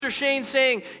Shane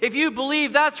saying, if you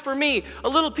believe, that's for me. A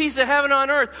little piece of heaven on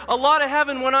earth. A lot of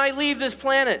heaven when I leave this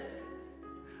planet.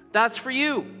 That's for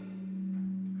you.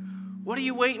 What are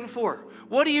you waiting for?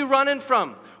 What are you running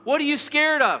from? What are you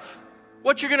scared of?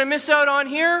 What you're going to miss out on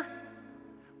here?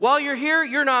 While you're here,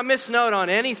 you're not missing out on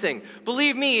anything.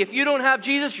 Believe me, if you don't have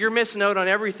Jesus, you're missing out on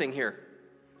everything here.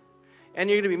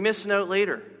 And you're going to be missing out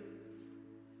later.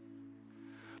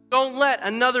 Don't let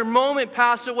another moment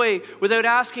pass away without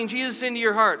asking Jesus into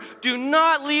your heart. Do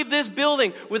not leave this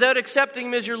building without accepting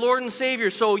Him as your Lord and Savior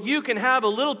so you can have a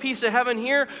little piece of heaven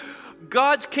here,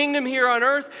 God's kingdom here on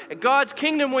earth, and God's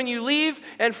kingdom when you leave,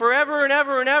 and forever and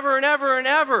ever and ever and ever and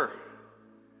ever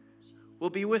will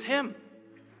be with Him.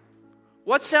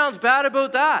 What sounds bad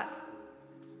about that?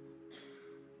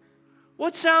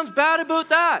 What sounds bad about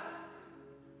that?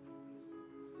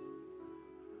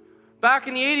 Back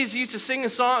in the 80s, they used to sing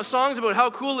songs about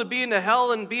how cool it'd be into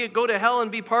hell and go to hell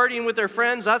and be partying with their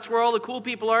friends. That's where all the cool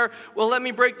people are. Well, let me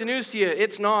break the news to you.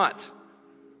 It's not.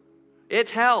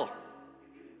 It's hell.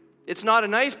 It's not a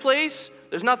nice place.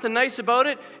 There's nothing nice about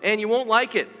it, and you won't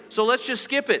like it. So let's just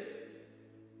skip it.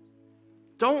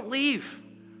 Don't leave.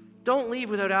 Don't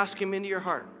leave without asking Him into your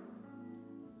heart.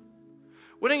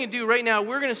 What I'm going to do right now,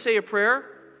 we're going to say a prayer.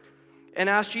 And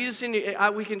ask Jesus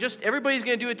everybody's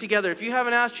going to do it together. If you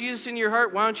haven't asked Jesus into your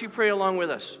heart, why don't you pray along with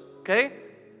us? Okay?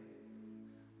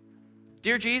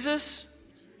 Dear Jesus,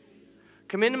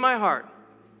 come into my heart.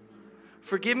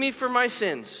 Forgive me for my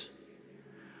sins.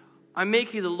 I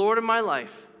make you the Lord of my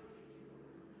life.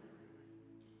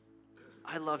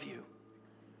 I love you.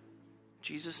 In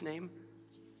Jesus' name,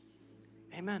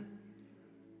 amen.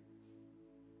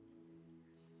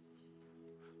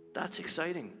 That's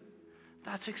exciting.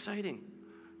 That's exciting.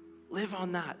 Live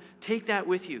on that. Take that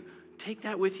with you. Take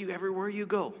that with you everywhere you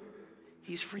go.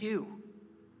 He's for you.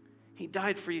 He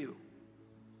died for you.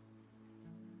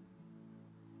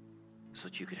 So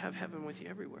that you could have heaven with you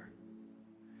everywhere.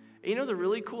 And you know the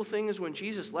really cool thing is when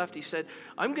Jesus left, He said,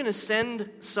 I'm going to send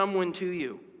someone to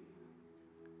you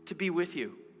to be with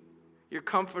you. Your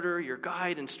comforter, your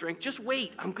guide and strength. Just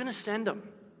wait. I'm going to send them.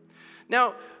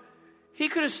 Now, He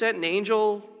could have sent an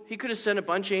angel. He could have sent a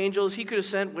bunch of angels. He could have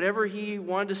sent whatever He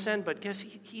wanted to send. But guess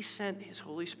He sent His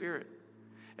Holy Spirit.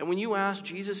 And when you ask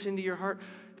Jesus into your heart,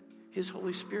 His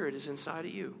Holy Spirit is inside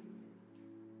of you.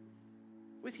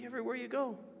 With you everywhere you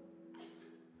go.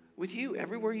 With you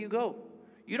everywhere you go.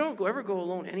 You don't ever go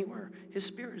alone anywhere. His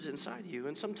Spirit is inside you.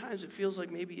 And sometimes it feels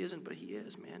like maybe He isn't, but He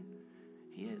is, man.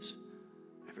 He is.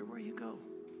 Everywhere you go.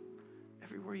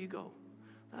 Everywhere you go.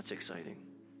 That's exciting.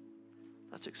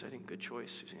 That's exciting. Good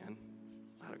choice, Suzanne.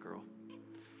 Not a girl.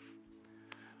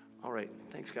 All right.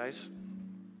 Thanks, guys.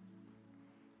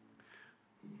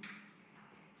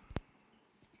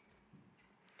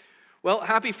 Well,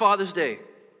 happy Father's Day.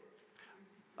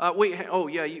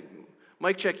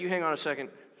 Mic check. You hang on a second.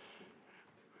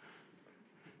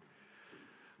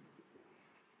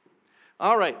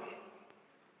 All right.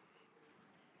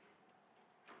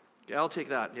 Okay, I'll take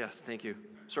that. Yeah, thank you.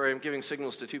 Sorry, I'm giving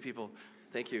signals to two people.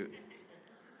 Thank you.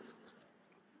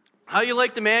 How you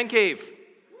like the man cave?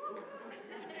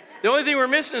 The only thing we're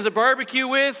missing is a barbecue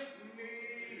with?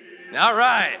 All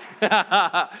right.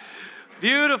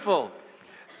 Beautiful.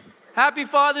 Happy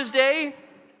Father's Day.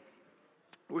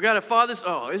 We got a Father's...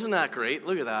 Oh, isn't that great?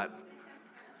 Look at that.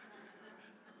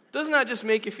 Doesn't that just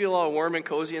make you feel all warm and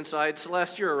cozy inside?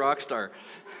 Celeste, you're a rock star.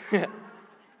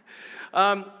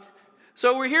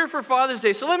 So we're here for Father's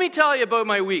Day. So let me tell you about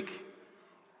my week.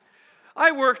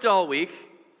 I worked all week.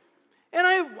 And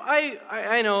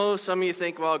I know some of you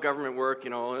think, well, government work,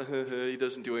 he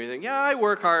doesn't do anything. Yeah, I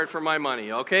work hard for my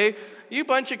money, okay? You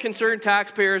bunch of concerned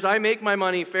taxpayers, I make my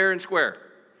money fair and square.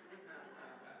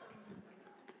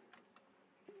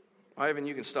 Ivan,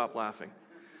 you can stop laughing.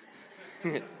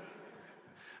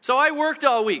 So I worked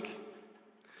all week.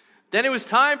 Then it was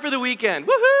time for the weekend.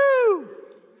 Woohoo!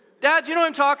 Dads, you know what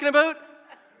I'm talking about?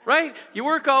 Right? You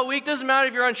work all week. Doesn't matter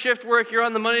if you're on shift work, you're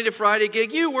on the Monday to Friday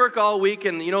gig. You work all week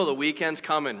and you know the weekend's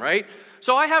coming, right?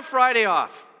 So I have Friday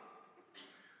off.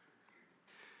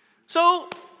 So,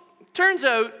 turns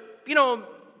out,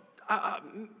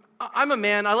 I'm a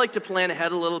man. I like to plan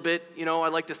ahead a little bit. I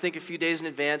like to think a few days in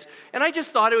advance. And I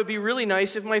just thought it would be really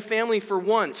nice if my family, for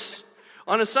once,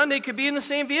 on a Sunday, could be in the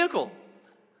same vehicle.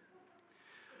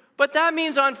 But that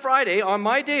means on Friday, on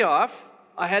my day off,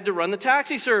 I had to run the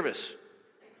taxi service.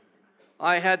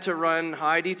 I had to run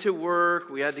Heidi to work.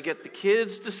 We had to get the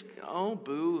kids to... Oh,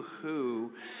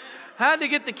 boo-hoo. Had to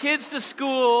get the kids to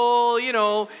school,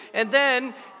 and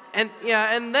then...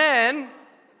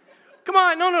 Come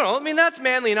on, no. I mean, that's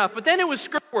manly enough. But then it was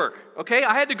script work, okay?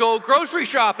 I had to go grocery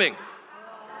shopping.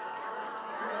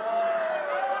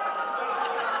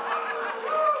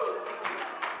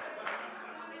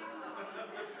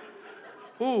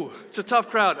 Ooh, it's a tough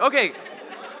crowd. Okay.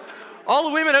 All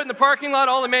the women out in the parking lot,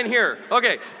 all the men here.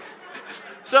 Okay.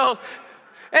 So,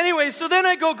 anyway, so then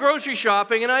I go grocery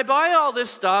shopping and I buy all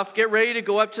this stuff, get ready to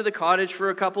go up to the cottage for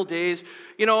a couple days,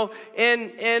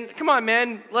 and come on,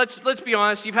 man, let's be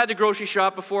honest. You've had to grocery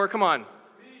shop before. Come on.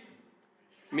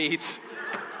 Meats.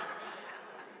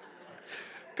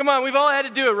 Come on, we've all had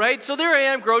to do it, right? So there I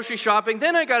am grocery shopping.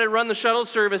 Then I got to run the shuttle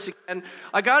service again.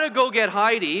 I got to go get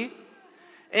Heidi,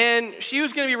 and she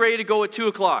was going to be ready to go at 2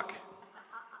 o'clock.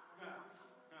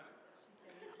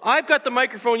 I've got the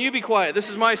microphone. You be quiet. This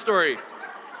is my story.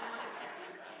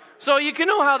 So you can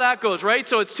know how that goes, right?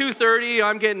 So it's 2:30.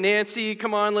 I'm getting Nancy.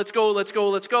 Come on, let's go.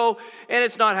 And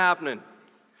it's not happening.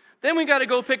 Then we got to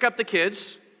go pick up the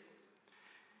kids.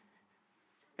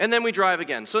 And then we drive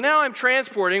again. So now I'm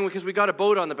transporting because we got a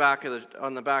boat on the back of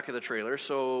the trailer.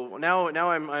 So now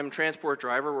I'm transport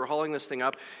driver. We're hauling this thing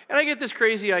up, and I get this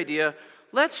crazy idea.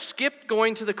 Let's skip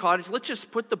going to the cottage. Let's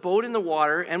just put the boat in the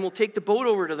water, and we'll take the boat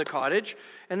over to the cottage,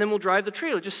 and then we'll drive the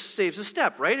trailer. It just saves a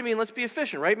step, right? I mean, let's be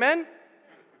efficient, right, men?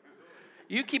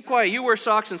 You keep quiet. You wear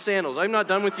socks and sandals. I'm not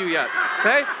done with you yet,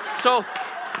 okay? So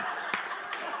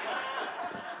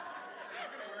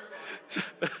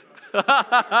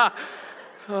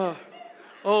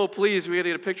oh, please, we got to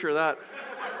get a picture of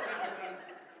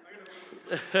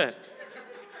that.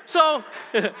 So,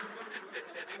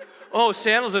 oh,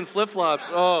 sandals and flip-flops.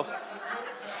 Oh.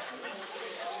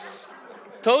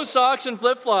 Toe socks and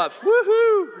flip-flops.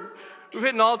 Woohoo! We've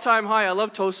hit an all-time high. I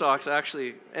love toe socks,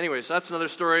 actually. Anyways, that's another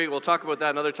story. We'll talk about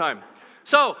that another time.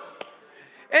 So,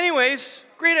 anyways,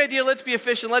 great idea. Let's be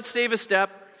efficient. Let's save a step.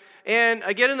 And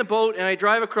I get in the boat, and I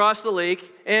drive across the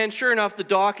lake, and sure enough, the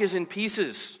dock is in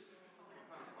pieces.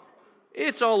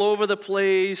 It's all over the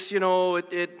place,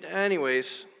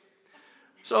 anyways.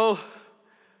 So,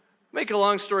 make a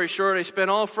long story short, I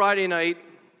spent all Friday night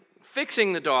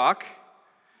fixing the dock,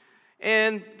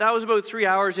 and that was about 3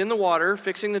 hours in the water,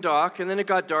 fixing the dock, and then it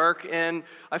got dark, and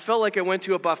I felt like I went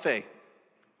to a buffet.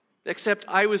 Except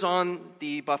I was on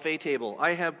the buffet table.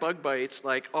 I have bug bites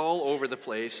like all over the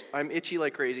place. I'm itchy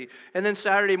like crazy. And then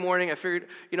Saturday morning, I figured,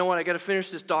 you know what, I got to finish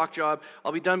this dock job.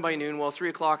 I'll be done by noon. Well, 3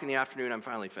 o'clock in the afternoon, I'm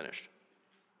finally finished.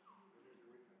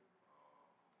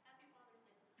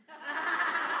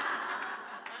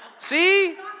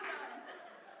 See?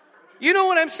 You know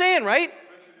what I'm saying, right?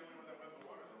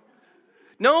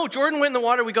 No, Jordan went in the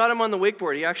water. We got him on the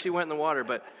wakeboard. He actually went in the water,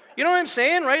 but you know what I'm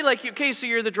saying, right? Like, okay, so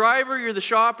you're the driver, you're the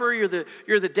shopper, you're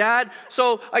the dad.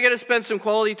 So I got to spend some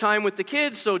quality time with the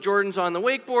kids. So Jordan's on the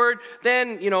wakeboard.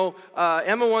 Then,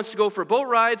 Emma wants to go for a boat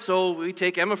ride. So we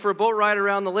take Emma for a boat ride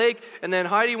around the lake. And then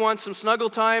Heidi wants some snuggle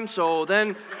time. So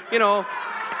then,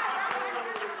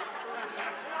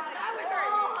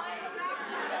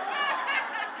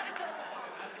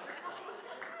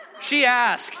 she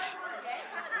asked.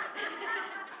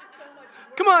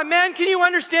 Come on, man, can you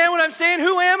understand what I'm saying?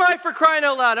 Who am I, for crying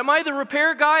out loud? Am I the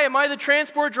repair guy? Am I the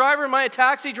transport driver? Am I a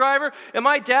taxi driver? Am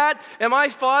I dad? Am I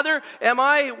father? Am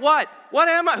I what? What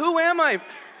am I? Who am I?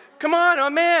 Come on,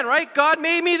 I'm a man, right? God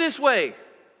made me this way.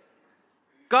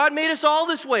 God made us all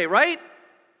this way, right?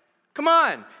 Come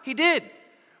on, He did.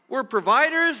 We're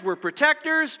providers, we're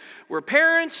protectors, we're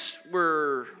parents,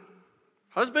 we're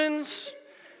husbands.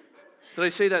 Did I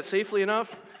say that safely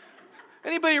enough?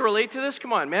 Anybody relate to this?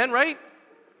 Come on, man, right?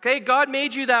 Okay, God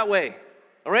made you that way.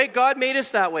 All right, God made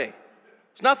us that way.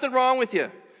 There's nothing wrong with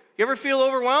you. You ever feel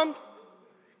overwhelmed?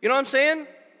 You know what I'm saying?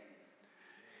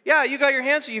 Yeah, you got your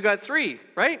hands, so you got 3,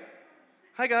 right?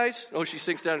 Hi, guys. Oh, she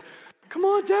sinks down. Come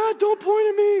on, Dad, don't point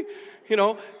at me.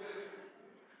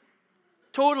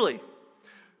 Totally.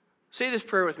 Say this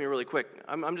prayer with me really quick.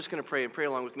 I'm just going to pray and pray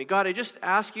along with me. God, I just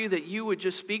ask you that you would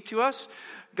just speak to us.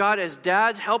 God, as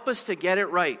dads, help us to get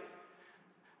it right.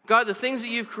 God, the things that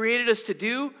you've created us to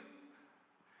do,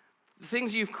 the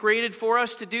things you've created for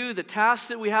us to do, the tasks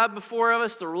that we have before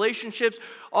us, the relationships,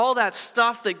 all that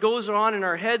stuff that goes on in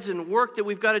our heads and work that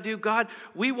we've got to do, God,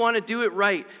 we want to do it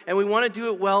right, and we want to do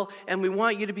it well, and we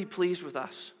want you to be pleased with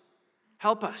us.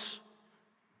 Help us.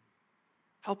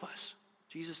 Help us.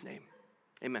 In Jesus' name,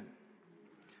 amen.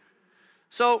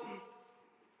 So,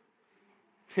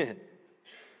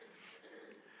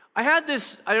 I had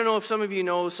this, I don't know if some of you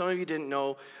know, some of you didn't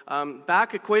know,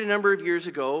 back quite a number of years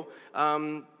ago,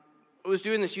 I was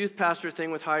doing this youth pastor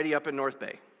thing with Heidi up in North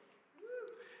Bay.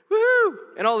 Woo!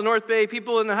 And all the North Bay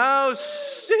people in the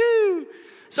house. Woo!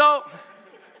 So,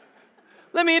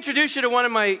 let me introduce you to one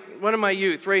of my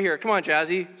youth right here. Come on,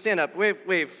 Jazzy. Stand up.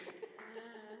 Wave.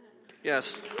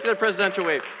 Yes. Get a presidential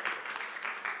wave.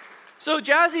 So,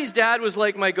 Jazzy's dad was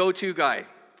like my go-to guy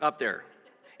up there.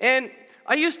 And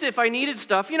I used to, if I needed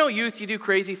stuff, youth, you do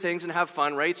crazy things and have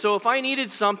fun, right? So if I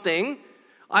needed something,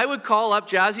 I would call up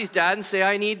Jazzy's dad and say,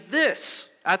 I need this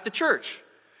at the church.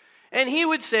 And he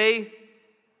would say,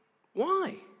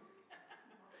 why?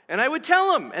 And I would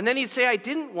tell him. And then he'd say, I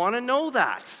didn't want to know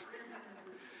that.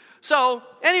 So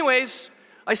anyways,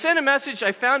 I sent a message.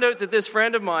 I found out that this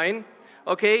friend of mine,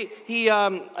 okay, he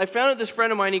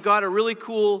got a really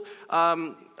cool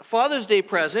Father's Day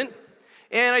present.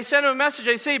 And I sent him a message.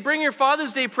 I say, bring your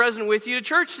Father's Day present with you to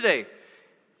church today.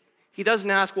 He doesn't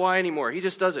ask why anymore. He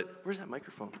just does it. Where's that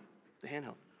microphone? The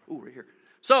handheld. Ooh, right here.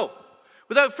 So,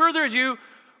 without further ado,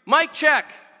 mic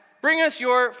check. Bring us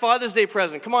your Father's Day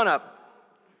present. Come on up.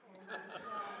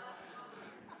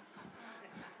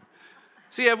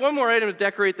 See, I have one more item to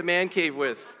decorate the man cave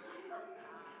with.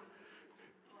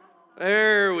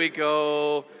 There we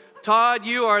go. Todd,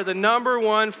 you are the number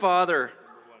one father.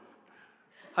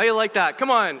 How you like that?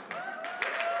 Come on.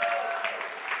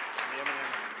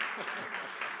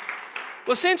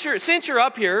 Well, since you're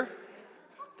up here,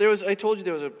 I told you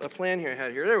there was a plan here I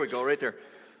had here. There we go, right there.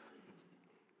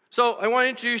 So I want to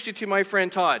introduce you to my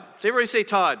friend Todd. So everybody say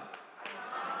Todd.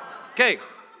 Okay.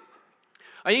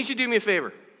 I need you to do me a favor.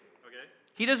 Okay.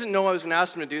 He doesn't know I was going to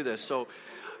ask him to do this. So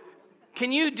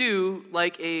can you do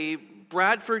like a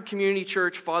Bradford Community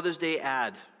Church Father's Day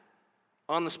ad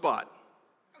on the spot?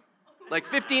 Like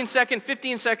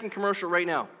 15-second commercial right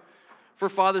now for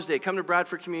Father's Day. Come to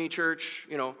Bradford Community Church,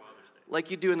 like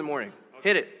you do in the morning. Okay.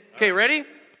 Hit it. Okay, ready?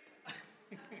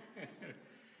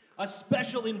 A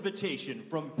special invitation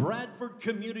from Bradford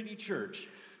Community Church.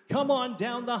 Come on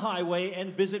down the highway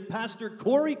and visit Pastor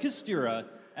Cory Kostyra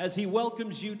as he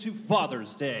welcomes you to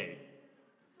Father's Day.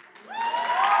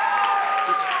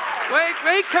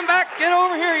 Wait, come back. Get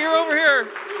over here. You're over here.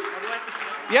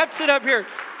 Yep, sit up here.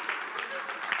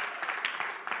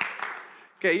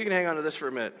 Okay, you can hang on to this for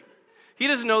a minute. He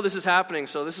doesn't know this is happening,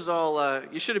 so this is all,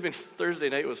 you should have been Thursday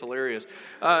night. It was hilarious.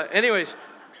 Anyways,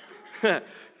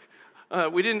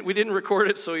 we didn't record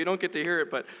it, so you don't get to hear it.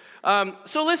 But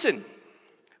so listen,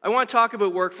 I want to talk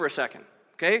about work for a second,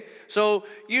 okay? So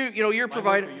you're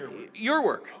providing your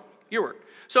work.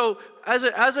 So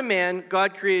as a man,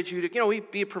 God created you to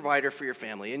be a provider for your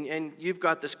family, and you've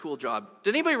got this cool job.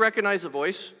 Did anybody recognize the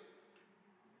voice?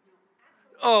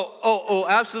 Oh,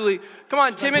 absolutely. Come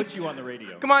on, Tim and put you on the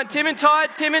radio. Come on, Tim and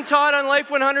Todd on Life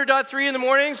 100.3 in the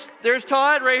mornings. There's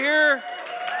Todd right here.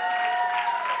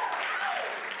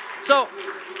 So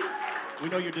we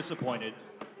know you're disappointed.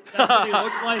 That's what he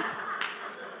looks like.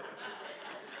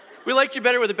 We liked you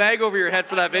better with a bag over your head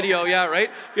for that video, yeah, right?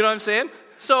 You know what I'm saying?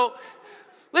 So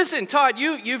listen, Todd,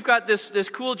 you've got this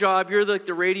cool job. You're like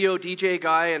the radio DJ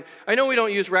guy, and I know we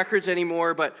don't use records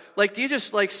anymore, but like, do you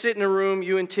just like sit in a room,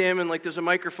 you and Tim, and like there's a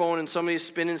microphone and somebody's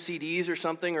spinning CDs or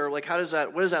something, or like what does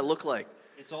that look like?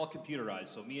 It's all computerized.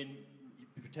 So you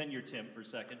pretend you're Tim for a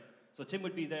second. So Tim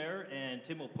would be there, and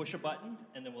Tim will push a button,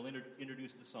 and then we'll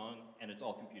introduce the song, and it's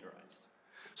all computerized.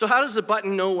 So how does the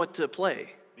button know what to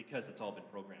play? Because it's all been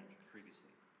programmed previously.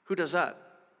 Who does that?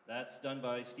 That's done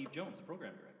by Steve Jones, the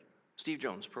program director. Steve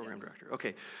Jones, program director.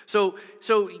 Okay. So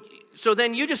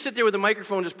then you just sit there with a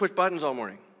microphone and just push buttons all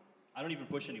morning. I don't even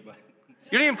push any buttons.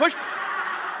 You don't even push?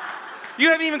 You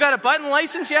haven't even got a button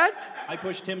license yet? I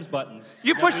push Tim's buttons.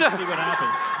 You push see what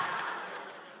happens.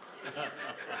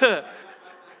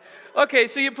 Okay,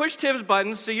 so you push Tim's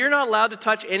buttons, so you're not allowed to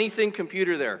touch anything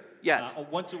computer there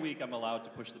yet. Once a week, I'm allowed to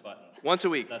push the buttons. Once a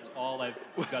week. That's all I've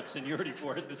got seniority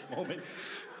for at this moment.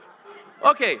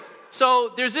 Okay,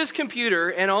 so there's this computer,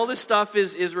 and all this stuff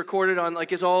is recorded on,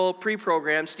 like, it's all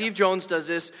pre-programmed. Steve Jones does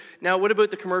this. Now, what about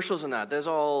the commercials and that? That's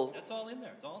all in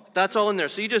there. That's all in there.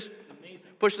 So you just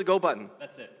push the go button.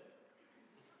 That's it.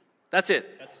 That's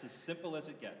it. That's as simple as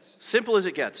it gets. Simple as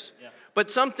it gets. Yeah. But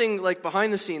something like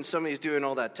behind the scenes, somebody's doing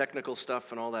all that technical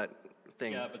stuff and all that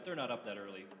thing. Yeah, but they're not up that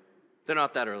early. They're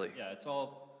not that early. Yeah, it's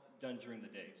all done during the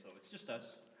day, so it's just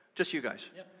us. Just you guys.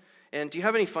 Yep. And do you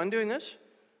have any fun doing this?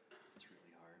 It's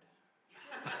really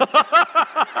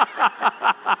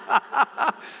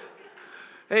hard.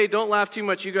 Hey, don't laugh too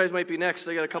much. You guys might be next.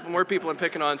 I got a couple more people I'm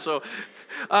picking on. So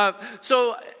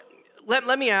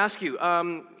let me ask you,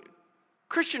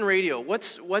 Christian radio.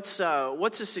 What's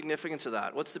the significance of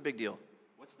that? What's the big deal?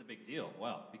 What's the big deal?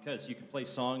 Well, because you can play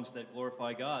songs that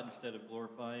glorify God instead of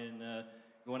glorifying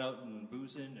going out and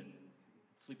boozing and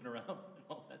sleeping around and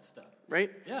all that stuff.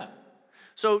 Right? Yeah.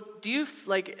 So do you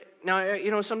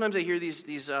now? Sometimes I hear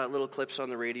these little clips on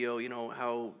the radio.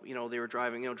 How they were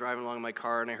driving along in my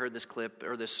car, and I heard this clip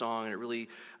or this song, and it really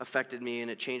affected me,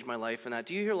 and it changed my life. And that.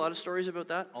 Do you hear a lot of stories about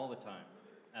that? All the time.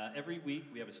 Every week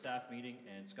we have a staff meeting,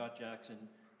 and Scott Jackson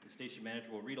the station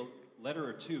manager will read a letter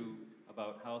or two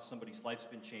about how somebody's life's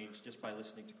been changed just by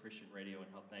listening to Christian radio and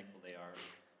how thankful they are.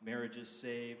 Marriages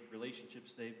saved,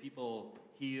 relationships saved, people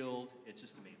healed. It's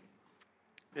just amazing.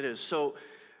 It is. So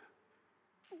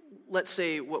let's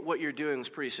say what you're doing is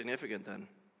pretty significant then.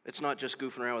 It's not just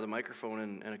goofing around with a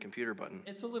microphone and a computer button.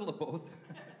 It's a little of both.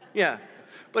 Yeah.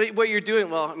 But what you're doing,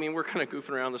 well, I mean, we're kind of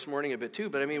goofing around this morning a bit too,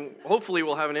 but I mean, hopefully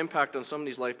we'll have an impact on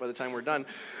somebody's life by the time we're done.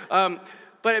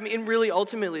 But I mean, really,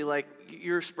 ultimately, like,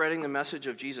 you're spreading the message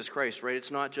of Jesus Christ, right?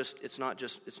 It's not just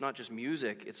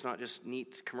music. It's not just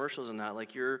neat commercials and that.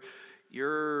 Like, you're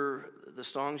the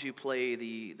songs you play,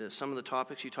 the some of the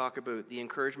topics you talk about, the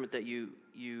encouragement that you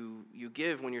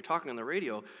give when you're talking on the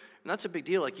radio, and that's a big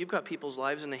deal. Like, you've got people's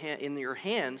lives in your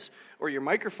hands, or your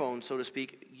microphone, so to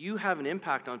speak. You have an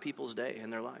impact on people's day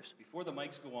and their lives. Before the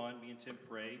mics go on, me and Tim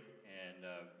pray, and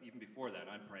even before that,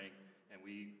 I'm praying.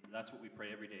 And that's what we pray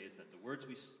every day, is that the words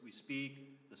we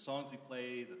speak, the songs we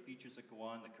play, the features that go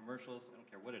on, the commercials, I don't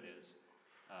care what it is,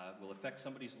 will affect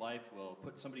somebody's life, will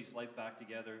put somebody's life back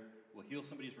together, will heal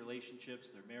somebody's relationships,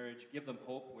 their marriage, give them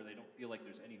hope where they don't feel like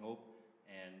there's any hope.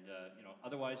 And,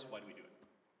 otherwise, why do we do it?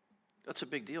 That's a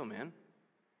big deal, man.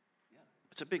 Yeah.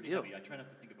 It's a big deal. Heavy. I try not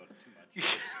to think about it too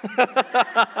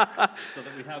much. So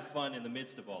that we have fun in the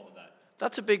midst of all of that.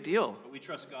 That's a big deal. But we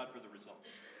trust God for the results.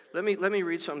 Let me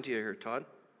read something to you here, Todd.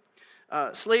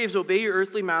 Slaves, obey your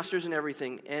earthly masters in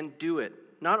everything, and do it,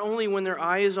 not only when their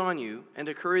eye is on you and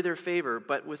to curry their favor,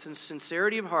 but with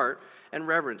sincerity of heart and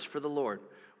reverence for the Lord.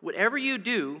 Whatever you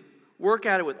do, work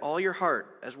at it with all your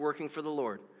heart, as working for the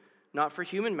Lord, not for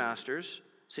human masters,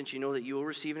 since you know that you will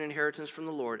receive an inheritance from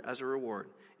the Lord as a reward.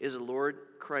 It is the Lord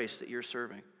Christ that you're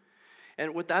serving.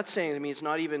 And what that's saying, I mean, it's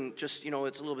not even just,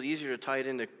 it's a little bit easier to tie it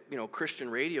into, Christian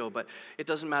radio, but it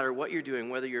doesn't matter what you're doing,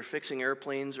 whether you're fixing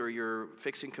airplanes or you're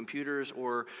fixing computers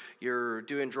or you're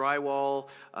doing drywall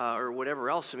or whatever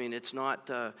else. I mean, it's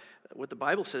not, what the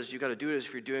Bible says you got to do it as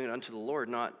if you're doing it unto the Lord,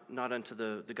 not unto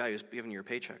the guy who's giving you your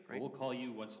paycheck, right? Well, we'll call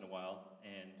you once in a while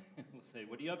and we'll say,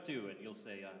 what are you up to? And you'll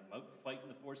say, I'm out fighting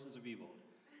the forces of evil.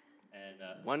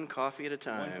 And one coffee at a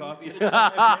time. One coffee at a time.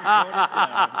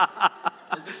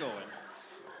 How's it going?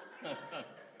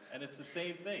 And it's the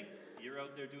same thing. You're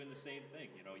out there doing the same thing.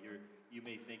 You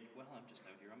may think, well, I'm just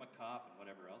out here. I'm a cop and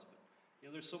whatever else.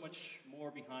 But there's so much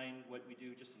more behind what we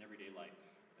do just in everyday life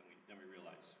than we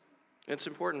realize. It's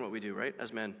important what we do, right?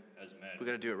 As men. As men. We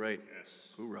got to do it right.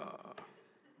 Yes. Hoorah.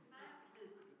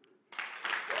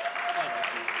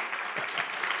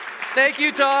 Thank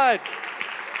you, Todd.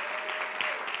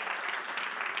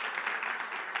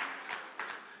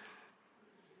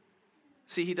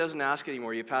 See, he doesn't ask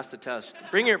anymore. You passed the test.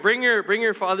 Bring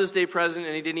your Father's Day present,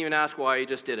 and he didn't even ask why. He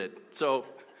just did it. So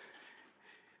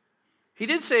he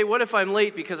did say, "What if I'm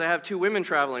late because I have 2 women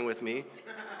traveling with me?"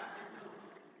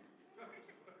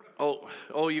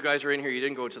 Oh, you guys are in here. You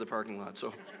didn't go to the parking lot.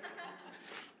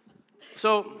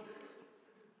 So,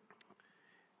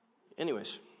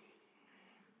 anyways.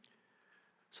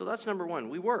 So that's number 1.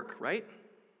 We work, right?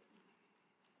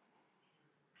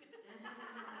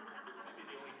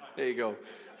 There you go.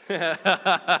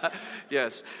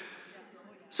 Yes.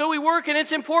 So we work, and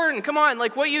it's important. Come on,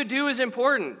 like, what you do is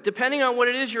important. Depending on what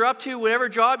it is you're up to, whatever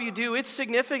job you do, it's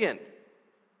significant.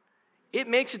 It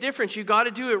makes a difference. You got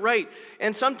to do it right.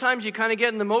 And sometimes you kind of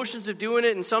get in the motions of doing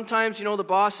it, and sometimes, the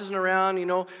boss isn't around,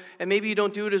 and maybe you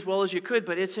don't do it as well as you could,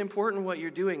 but it's important what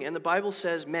you're doing. And the Bible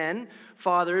says, men,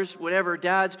 fathers, whatever,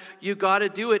 dads, you got to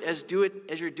do it as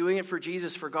you're doing it for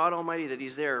Jesus, for God Almighty, that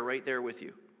he's there, right there with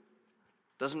you.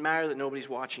 Doesn't matter that nobody's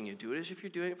watching you. Do it as if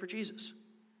you're doing it for Jesus.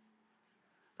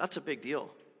 That's a big deal,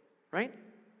 right?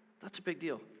 That's a big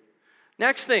deal.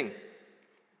 Next thing.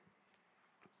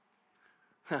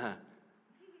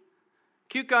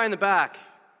 Cute guy in the back.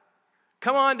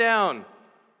 Come on down.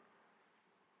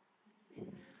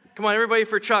 Come on, everybody,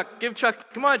 for Chuck. Give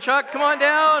Chuck. Come on, Chuck. Come on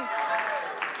down.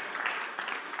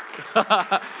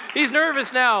 He's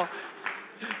nervous now.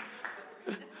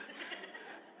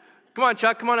 Come on,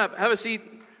 Chuck. Come on up. Have a seat.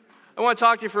 I want to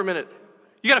talk to you for a minute.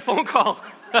 You got a phone call.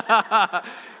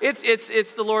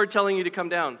 It's the Lord telling you to come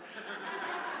down.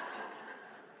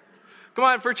 Come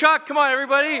on, for Chuck. Come on,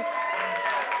 everybody.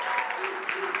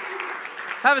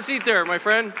 Have a seat there, my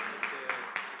friend. Did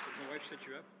my wife set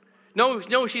you up?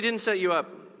 No, she didn't set you up.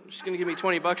 She's going to give me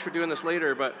 $20 for doing this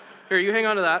later, but here, you hang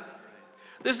on to that.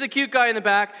 This is the cute guy in the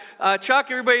back. Chuck,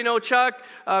 everybody know Chuck.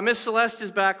 Miss Celeste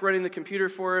is back running the computer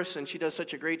for us, and she does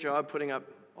such a great job putting up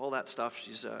all that stuff.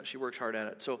 She works hard at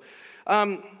it. So,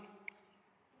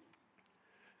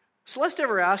 Celeste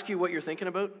ever ask you what you're thinking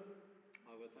about?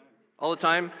 All the time. All the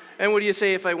time? And what do you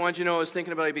say if I wanted you to know I was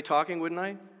thinking about I'd be talking, wouldn't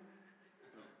I?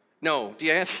 No. Do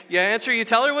you answer? You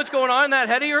tell her what's going on in that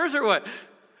head of yours or what?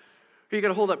 You got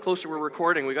to hold up closer. We're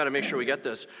recording. We got to make sure we get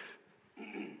this.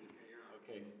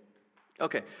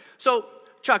 Okay. So,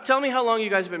 Chuck, tell me how long you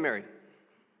guys have been married.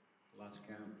 Last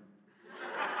count.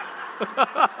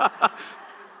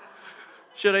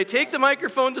 Should I take the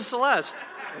microphone to Celeste? I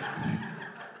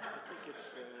think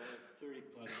it's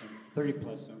 30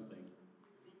 plus something.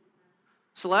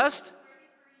 Celeste? 33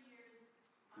 years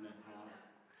and a half.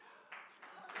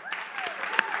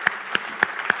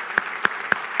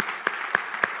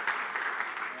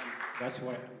 That's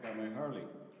why I got my Harley.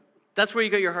 That's where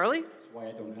you got your Harley? That's why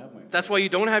I don't have my. That's why you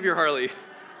don't have your Harley.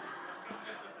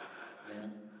 Yeah.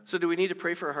 So do we need to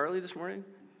pray for a Harley this morning?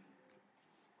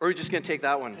 Or are we just going to take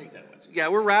that one? Take that one. Yeah,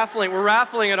 we're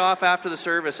raffling it off after the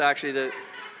service, actually.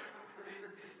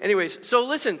 Anyways, so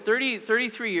listen,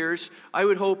 33 years, I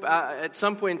would hope at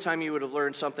some point in time you would have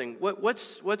learned something.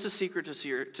 What's a secret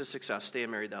to success, staying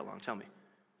married that long? Tell me.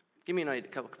 Give me a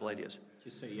couple ideas.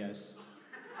 Just say yes.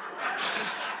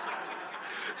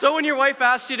 So when your wife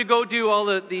asks you to go do all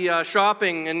the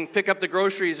shopping and pick up the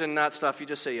groceries and that stuff, you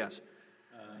just say yes?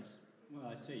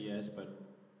 I say yes, but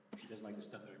she doesn't like the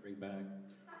stuff that I bring back.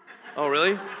 Oh,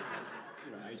 really?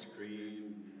 Ice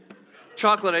cream.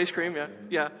 Chocolate ice cream,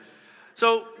 yeah.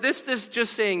 So this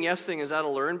just saying yes thing, is that a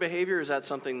learned behavior, or is that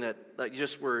something that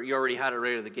you already had it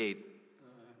right out of the gate?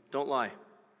 Don't lie.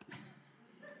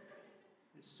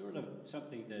 It's sort of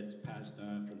something that's passed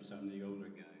on from some of the older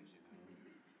guys,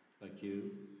 like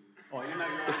you. Oh, you're not.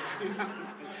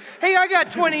 Hey, I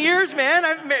got 20 years, man.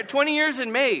 I've married 20 years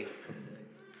in May.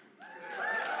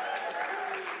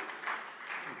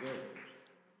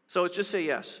 So it's just say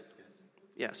yes.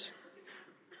 Yes.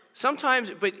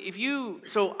 Sometimes, but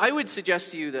so I would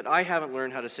suggest to you that I haven't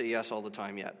learned how to say yes all the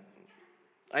time yet.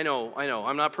 I know.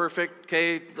 I'm not perfect.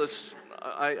 Okay,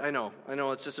 I know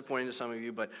it's disappointing to some of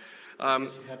you, but you have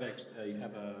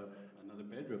another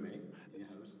bedroom, in your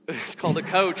house. It's called a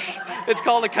couch. It's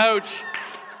called a couch.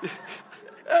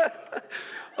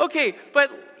 Okay,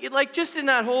 but just in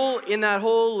that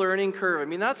whole learning curve. I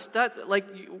mean, as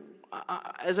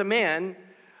a man,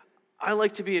 I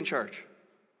like to be in charge.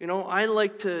 I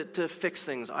like to fix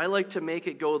things. I like to make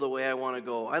it go the way I want to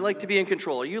go. I like to be in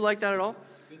control. Are you like that at all?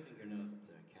 It's a good thing you're not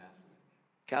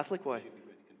Catholic. Catholic? Why? You should be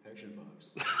for the confession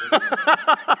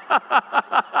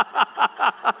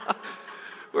box.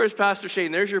 Where's Pastor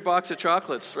Shane? There's your box of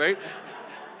chocolates, right?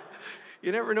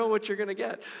 You never know what you're going to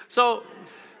get. So,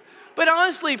 but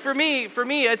honestly, for me,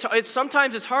 it's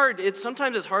sometimes it's hard.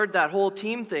 Sometimes it's hard, that whole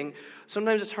team thing.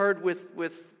 Sometimes it's hard with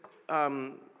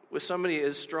somebody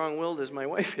as strong-willed as my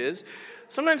wife is.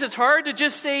 Sometimes it's hard to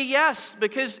just say yes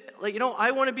because,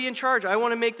 I want to be in charge. I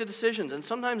want to make the decisions. And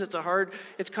sometimes it's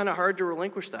kind of hard to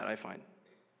relinquish that, I find.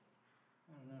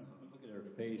 I don't know. Look at her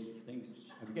face. I'm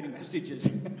getting messages.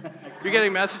 You're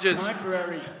getting messages.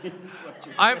 Contrary.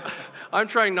 I'm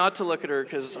trying not to look at her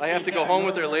because I have to go home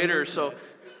with her later. So,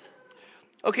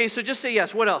 okay, so just say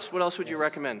yes. What else? What else would you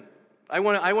recommend? I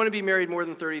want to be married more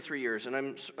than 33 years, and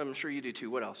I'm sure you do too.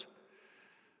 What else?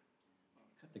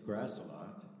 Cut the grass a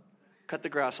lot. Cut the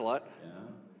grass a lot. Yeah.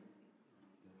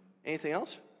 Anything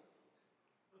else?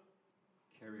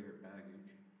 Carry her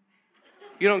baggage.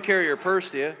 You don't carry your purse,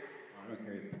 do you? I don't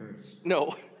carry a purse.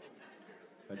 No.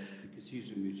 But because she's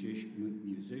a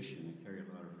musician, I carry a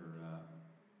lot of her.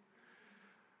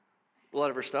 A lot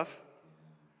of her stuff.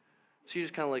 So you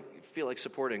just kind of feel like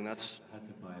supporting. That's. I had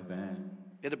to buy a van.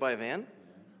 You had to buy a van?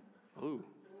 Yeah. Ooh.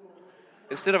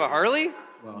 Instead of a Harley?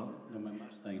 Well, my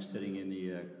Mustang's sitting in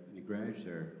the garage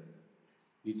there.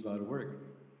 Needs a lot of work.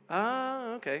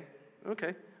 Ah, okay.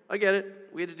 I get it.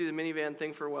 We had to do the minivan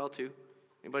thing for a while too.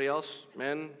 Anybody else?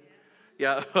 Men?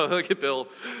 Yeah, look at Bill.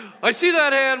 I see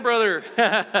that hand, brother.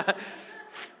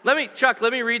 Chuck,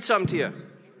 let me read something to you.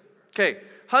 Okay.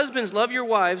 Husbands, love your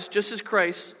wives just as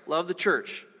Christ loved the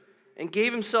church and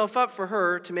gave himself up for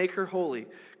her to make her holy,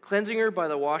 cleansing her by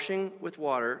the washing with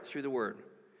water through the word,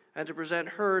 and to present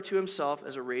her to himself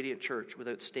as a radiant church,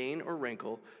 without stain or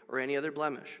wrinkle or any other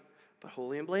blemish, but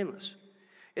holy and blameless.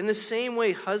 In the same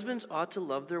way, husbands ought to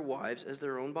love their wives as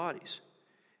their own bodies.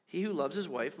 He who loves his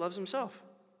wife loves himself.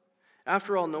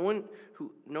 After all,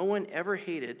 no one ever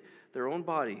hated their own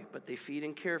body, but they feed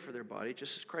and care for their body,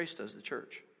 just as Christ does the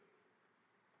church.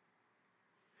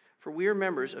 For we are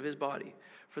members of his body.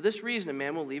 For this reason, a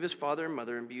man will leave his father and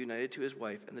mother and be united to his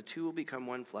wife, and the two will become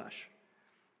one flesh.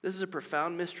 This is a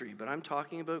profound mystery, but I'm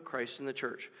talking about Christ and the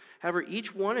church. However,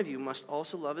 each one of you must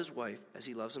also love his wife as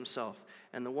he loves himself,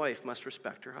 and the wife must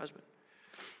respect her husband.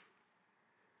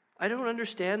 I don't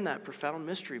understand that profound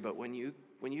mystery, but when you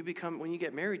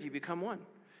get married, you become one.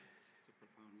 It's a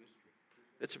profound mystery.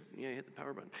 You hit the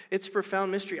power button. It's a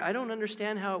profound mystery. I don't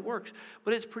understand how it works,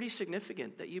 but it's pretty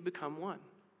significant that you become one.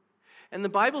 And the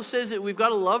Bible says that we've got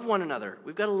to love one another.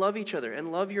 We've got to love each other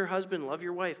and love your husband, love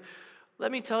your wife.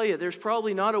 Let me tell you, there's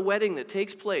probably not a wedding that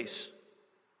takes place.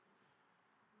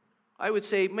 I would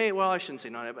say, I shouldn't say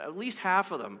not, but at least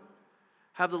half of them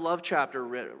have the love chapter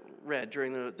read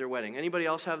during their wedding. Anybody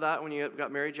else have that when you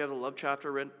got married? You have the love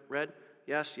chapter read?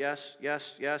 Yes, yes,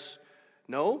 yes, yes.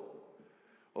 No?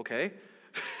 Okay.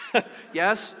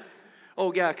 Yes?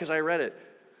 Oh, yeah, because I read it.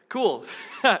 Cool.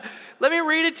 Let me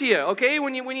read it to you, okay?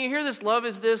 When you hear this, love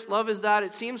is that,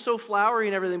 it seems so flowery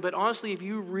and everything, but honestly, if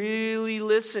you really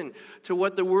listen to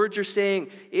what the words are saying,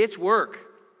 it's work.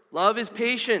 Love is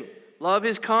patient. Love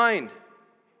is kind.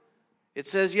 It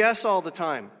says yes all the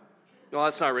time. No,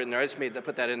 that's not written there. I just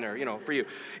put that in there, for you.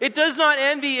 It does not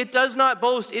envy. It does not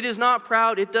boast. It is not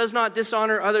proud. It does not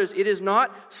dishonor others. It is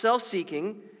not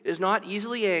self-seeking. It is not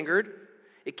easily angered.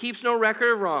 It keeps no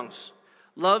record of wrongs.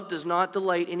 Love does not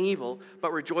delight in evil,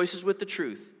 but rejoices with the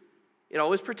truth. It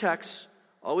always protects,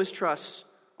 always trusts,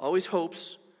 always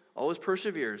hopes, always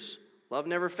perseveres. Love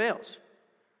never fails.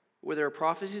 Where there are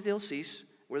prophecies, they'll cease.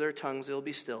 Where there are tongues, they'll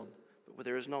be stilled. But where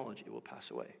there is knowledge, it will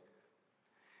pass away.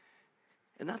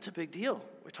 And that's a big deal.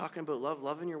 We're talking about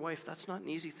loving your wife. That's not an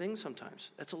easy thing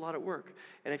sometimes. That's a lot of work.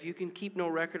 And if you can keep no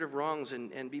record of wrongs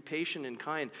and be patient and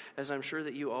kind, as I'm sure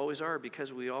that you always are,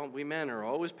 because we men are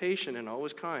always patient and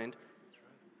always kind.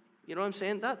 You know what I'm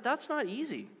saying? That's not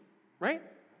easy, right?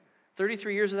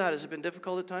 33 years of that. Has it been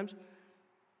difficult at times?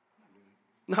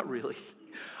 Not really.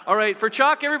 All right, for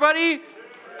Chuck, everybody.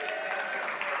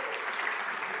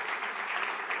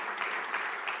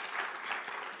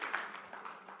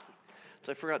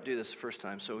 So I forgot to do this the first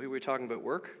time. So we were talking about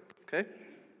work, okay?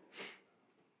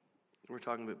 We're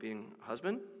talking about being a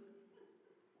husband.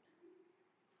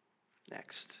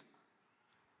 Next.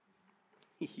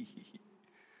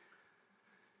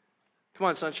 Come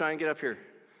on, sunshine, get up here.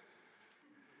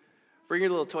 Bring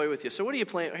your little toy with you. So what are you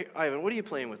playing, hey, Ivan, what are you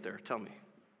playing with there? Tell me.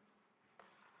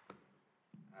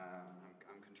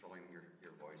 I'm controlling your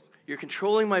voice. You're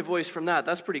controlling my voice from that.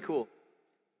 That's pretty cool.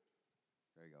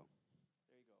 There you go.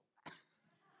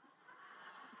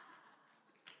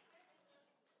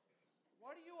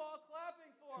 What are you all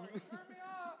clapping for? Turn me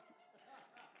off.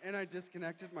 And I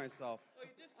disconnected myself. Oh,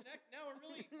 you disconnect? Now we're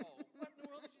really... Oh, what in the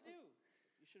world did you do?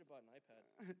 You should have bought an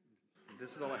iPad.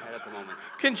 This is all I had at the moment.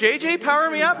 Can JJ power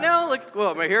me up now? Like,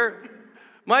 well, am I here?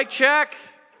 Mic check.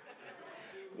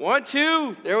 1,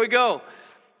 2. There we go.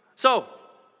 So,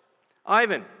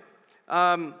 Ivan,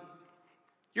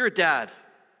 you're a dad.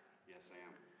 Yes, I am.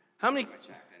 How many? I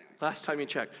checked anyway. Last time you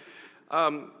checked.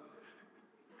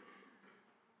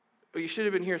 You should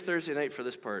have been here Thursday night for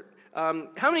this part. How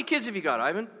many kids have you got,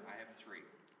 Ivan? I have 3.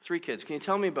 3 kids. Can you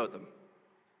tell me about them?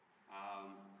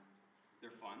 They're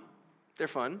fun. They're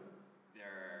fun.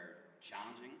 They're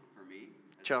challenging for me.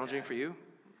 Challenging for you?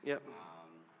 Yep.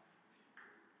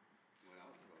 What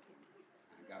else about them?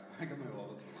 I got my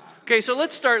oldest one last. Okay, so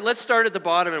let's start at the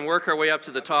bottom and work our way up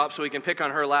to the top so we can pick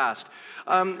on her last.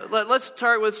 Let's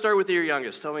start with your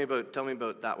youngest. Tell me about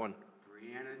that one.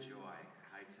 Brianna Joy,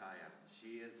 I tell ya,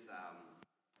 she is,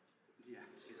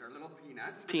 she's our little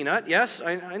peanut. Peanut, yes,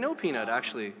 I know Peanut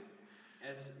actually.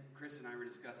 As Chris and I were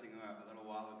discussing a little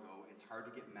while ago, it's hard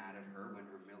to get mad at her when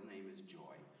her middle name is Joy.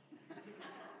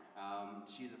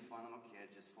 She's a fun little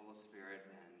kid, just full of spirit,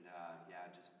 and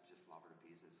just love her to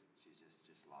pieces. She's just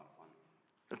a lot of fun.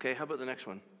 Okay, how about the next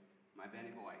one? My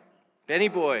Benny boy. Benny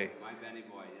boy. My Benny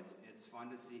boy. It's fun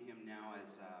to see him now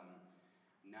as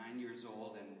 9 years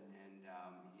old, and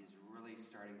he's really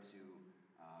starting to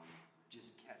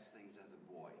just catch things as a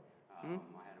boy. I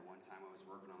had one time I was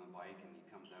working on the bike, and he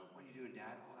comes out, "What are you doing,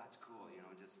 Dad?" "Oh, that's cool."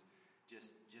 Just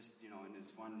and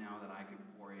it's fun now that I can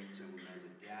pour into him as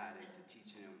a dad and to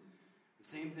teaching him the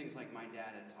same things like my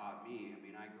dad had taught me. I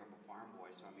mean, I grew up a farm boy,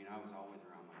 so I was always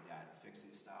around my dad,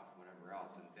 fixing stuff, whatever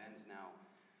else. And Ben's now,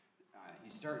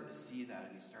 he's starting to see that,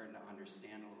 and he's starting to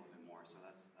understand a little bit more. So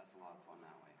that's a lot of fun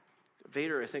that way.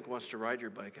 Vader, I think, wants to ride your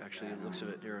bike. Actually, it looks of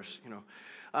it, Darius.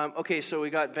 Okay, so we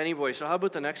got Benny boy. So how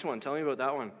about the next one? Tell me about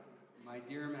that one. My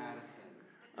dear Madison.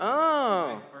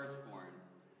 Oh. My firstborn.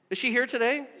 Is she here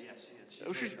today? Yes, she is.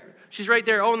 She's right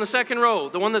there. Oh, in the second row,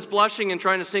 the one that's blushing and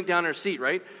trying to sink down her seat,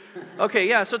 right? Okay,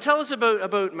 yeah. So tell us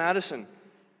about Madison.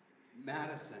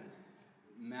 Madison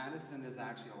is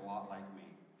actually a lot like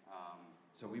me.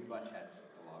 So we butt heads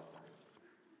a lot of time.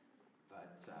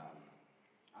 But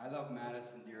I love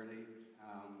Madison dearly.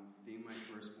 Being my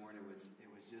firstborn, it was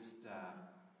just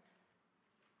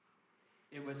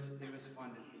it was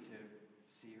fun to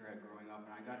see her growing up,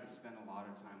 and I got to spend a lot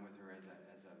of time with her as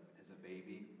a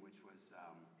baby when which was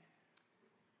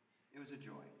it was a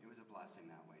joy. It was a blessing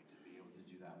that way to be able to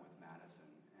do that with Madison.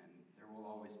 And there will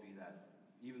always be that,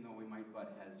 even though we might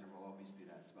butt heads, there will always be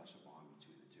that special bond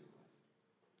between the two of us.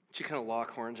 She kind of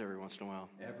lock horns every once in a while.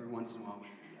 Every once in a while,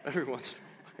 yes. Every once in a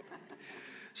while.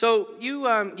 So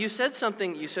you said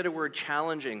something. You said a word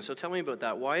challenging. So tell me about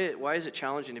that. Why is it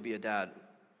challenging to be a dad?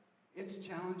 It's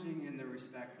challenging in the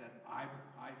respect that I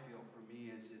feel for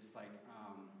me is just like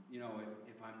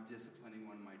if I'm disciplining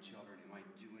one of my children, am I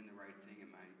doing the right thing?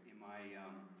 Am I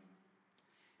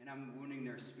and I'm wounding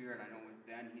their spirit. I know with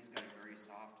Ben, he's got a very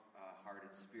soft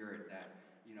hearted spirit that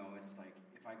it's like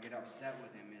if I get upset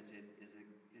with him,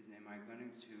 am I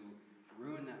going to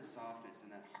ruin that softness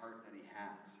and that heart that he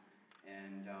has?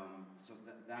 And so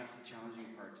that's the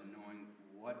challenging part, to knowing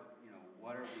what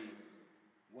are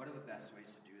the best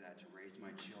ways to do that, to raise my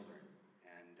children.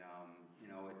 And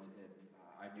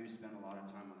I do spend a lot of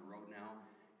time on the road now,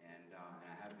 and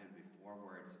I have been before,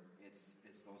 where it's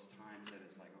those times that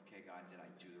it's like, okay, God, did I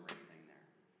do the right thing there?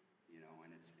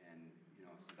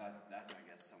 So that's I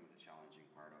guess some of the challenging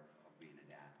part of being a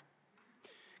dad.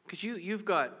 Because you've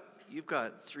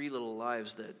got three little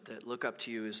lives that look up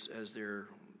to you as their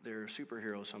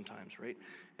superheroes sometimes, right?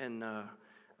 And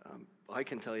I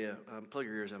can tell you, plug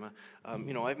your ears, Emma.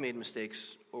 I've made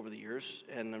mistakes over the years,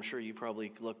 and I'm sure you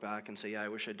probably look back and say, "Yeah, I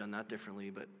wish I'd done that differently."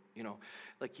 But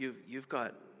like you've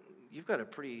got a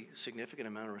pretty significant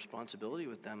amount of responsibility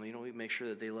with them. We make sure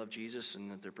that they love Jesus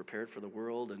and that they're prepared for the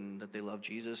world, and that they love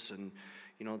Jesus, and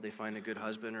they find a good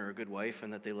husband or a good wife,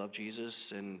 and that they love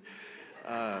Jesus, and.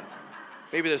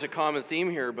 Maybe there's a common theme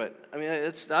here, but I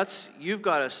mean, you've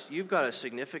got a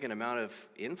significant amount of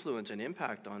influence and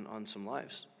impact on some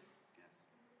lives. Yes.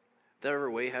 That ever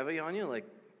weigh heavy on you? Like,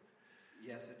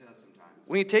 yes, it does sometimes.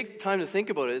 When you take the time to think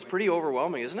about it, it's pretty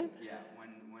overwhelming, isn't it? Yeah,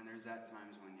 when there's that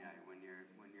times when you're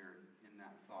in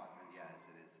that thought, then yes,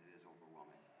 it is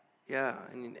overwhelming. Yeah,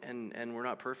 and we're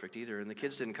not perfect either, and the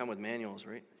kids didn't come with manuals,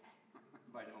 right?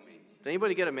 By no means. Did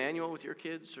anybody get a manual with your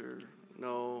kids, or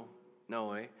no,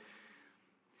 eh?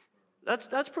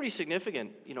 That's pretty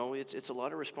significant. It's a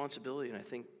lot of responsibility, and I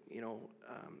think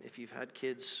if you've had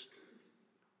kids,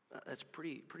 that's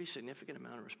pretty significant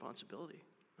amount of responsibility.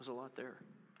 There's a lot there.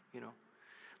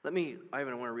 Ivan, I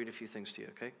want to read a few things to you.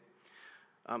 Okay,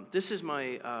 this is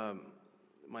my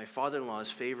father-in-law's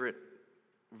favorite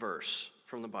verse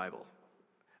from the Bible,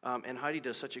 and Heidi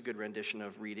does such a good rendition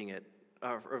of reading it.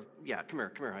 Come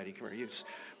here, Heidi, come here.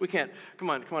 We can't.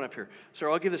 Come on up here. Sir,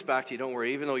 I'll give this back to you. Don't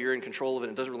worry. Even though you're in control of it,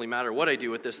 it doesn't really matter what I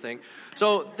do with this thing.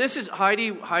 So this is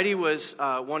Heidi. Heidi was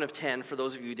one of 10. For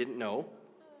those of you who didn't know,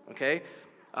 okay.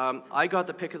 I got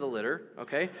the pick of the litter,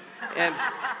 okay, and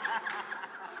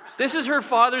this is her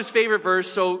father's favorite verse.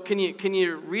 So can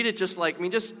you read it just like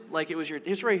it was your?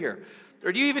 It's right here. Or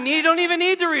you don't even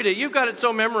need to read it. You've got it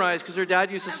so memorized because her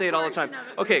dad used to say it all the time.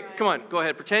 Okay, come on, go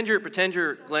ahead. Pretend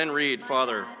you're Glenn Reed,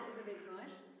 father. My dad is a big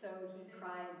mush, so he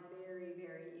cries very,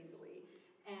 very easily.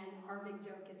 And our big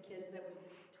joke as kids that would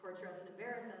torture us and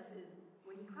embarrass us is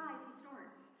when he cries, he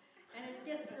snorts. And it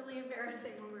gets really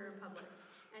embarrassing when we're in public.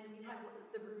 And we'd have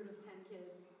the brood of 10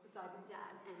 kids beside my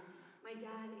dad. And my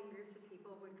dad, in groups of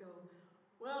people, would go,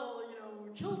 well,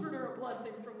 children are a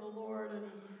blessing from the Lord, and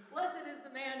blessed is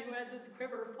the man who has his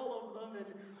quiver full of them, and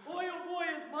boy, oh boy,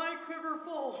 is my quiver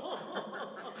full.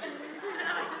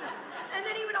 And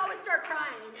then he would always start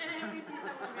crying, and we'd be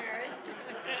so embarrassed.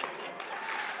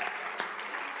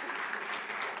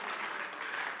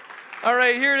 All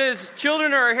right, here it is.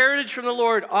 Children are a heritage from the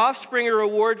Lord, offspring a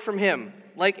reward from him.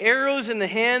 Like arrows in the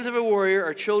hands of a warrior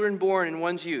are children born in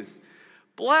one's youth.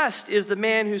 Blessed is the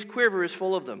man whose quiver is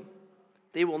full of them.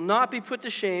 They will not be put to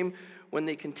shame when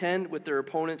they contend with their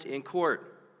opponents in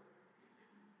court.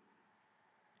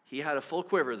 He had a full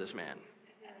quiver, this man.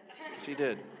 Yes, he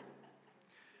did.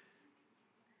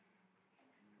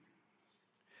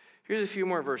 Here's a few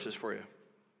more verses for you.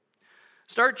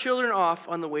 Start children off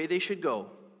on the way they should go,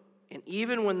 and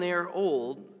even when they are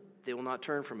old, they will not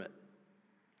turn from it.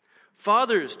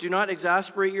 Fathers, do not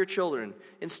exasperate your children.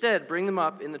 Instead, bring them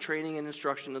up in the training and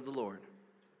instruction of the Lord.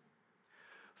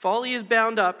 Folly is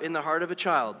bound up in the heart of a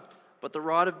child, but the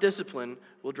rod of discipline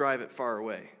will drive it far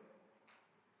away.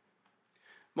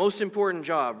 Most important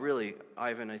job, really,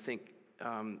 Ivan, I think,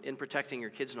 in protecting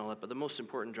your kids and all that, but the most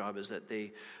important job is that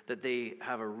they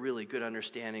have a really good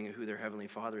understanding of who their Heavenly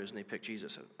Father is, and they pick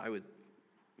Jesus.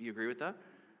 You agree with that?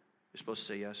 You're supposed to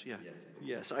say yes? Yeah. Yes, I do.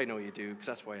 Yes, I know you do, because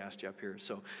that's why I asked you up here.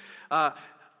 So,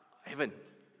 Ivan.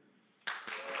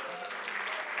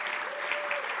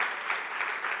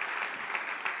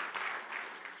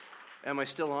 Am I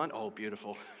still on? Oh,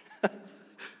 beautiful.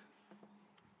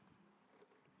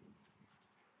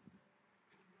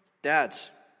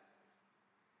 Dads.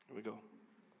 Here we go.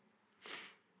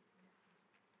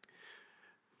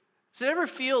 Does it ever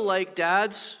feel like,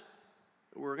 dads,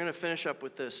 we're going to finish up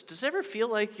with this. Does it ever feel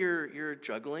like you're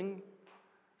juggling?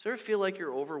 Does it ever feel like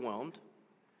you're overwhelmed?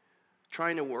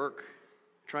 Trying to work,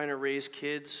 trying to raise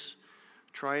kids,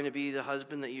 trying to be the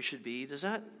husband that you should be. Can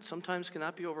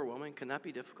that be overwhelming? Can that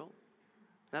be difficult?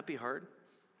 Can that be hard?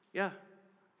 Yeah.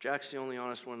 Jack's the only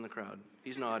honest one in the crowd.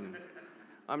 He's nodding.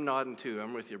 I'm nodding too.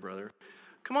 I'm with you, brother.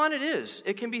 Come on, it is.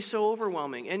 It can be so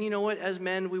overwhelming. And you know what? As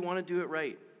men, we want to do it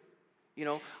right.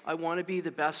 I want to be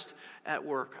the best at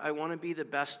work. I want to be the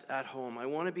best at home. I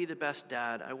want to be the best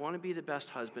dad. I want to be the best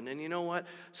husband. And you know what?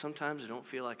 Sometimes I don't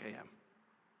feel like I am.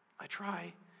 I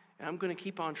try, and I'm going to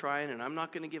keep on trying, and I'm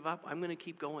not going to give up. I'm going to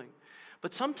keep going.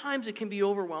 But sometimes it can be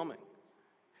overwhelming.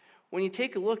 When you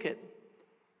take a look at,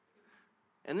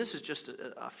 and this is just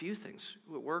a few things,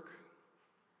 at work,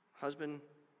 husband,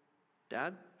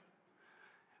 dad.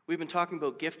 We've been talking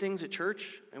about giftings at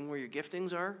church and where your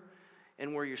giftings are.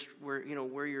 And where your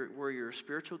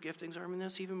spiritual giftings are. I mean,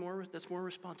 that's more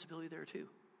responsibility there too.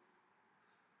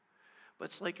 But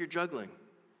it's like you're juggling.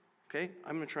 Okay?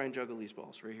 I'm going to try and juggle these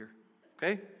balls right here.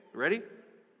 Okay? You ready?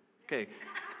 Okay.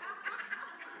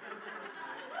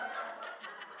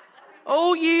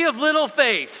 Oh, ye of little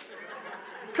faith.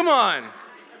 Come on.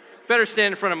 Better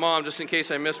stand in front of mom just in case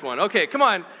I missed one. Okay, come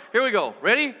on. Here we go.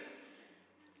 Ready?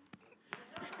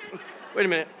 Wait a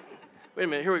minute.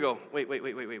 Here we go.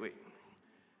 Wait.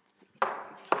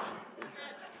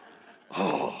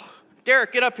 Oh,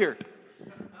 Derek, get up here.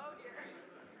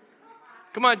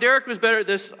 Come on, Derek was better at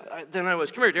this than I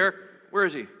was. Come here, Derek. Where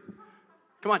is he?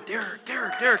 Come on, Derek.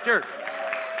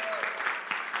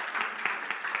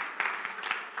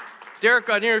 Derek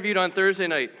got interviewed on Thursday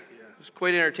night. It was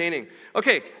quite entertaining.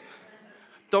 Okay,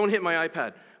 don't hit my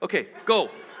iPad. Okay, go.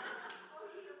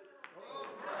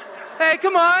 Hey,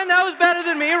 come on, that was better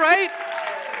than me, right?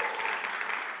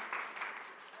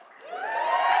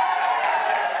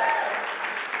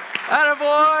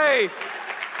 Attaboy!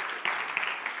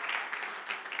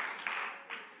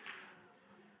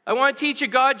 I want to teach you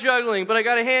God juggling, but I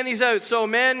got to hand these out. So,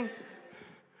 men,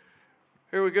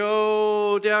 here we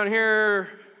go, down here.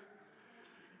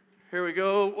 Here we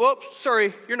go. Whoops,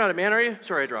 sorry, you're not a man, are you?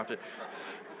 Sorry, I dropped it.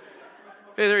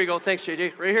 Hey, there you go. Thanks,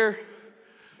 JJ. Right here.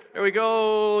 There we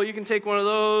go. You can take one of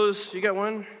those. You got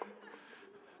one?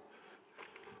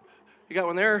 You got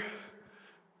one there?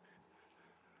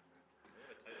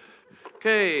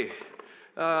 Okay,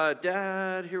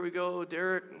 Dad, here we go.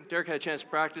 Derek had a chance to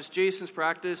practice. Jason's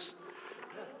practice.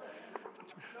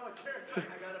 No, Jared's like,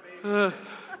 I got a baby.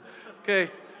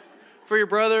 Okay, for your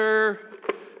brother.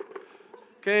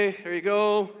 Okay, there you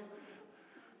go.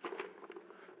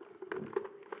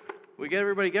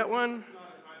 Everybody get one?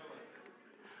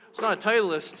 It's not a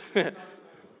Titleist. There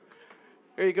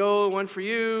you go, one for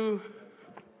you.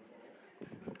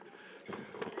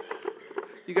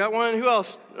 You got one? Who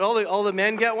else? All the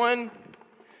men get one?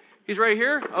 He's right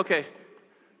here? Okay.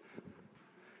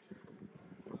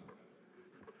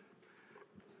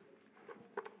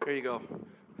 There you go.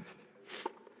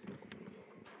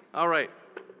 All right.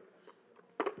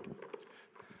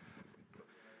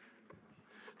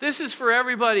 This is for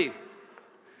everybody.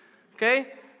 Okay?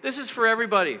 This is for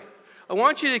everybody. I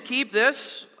want you to keep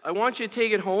this. I want you to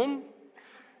take it home.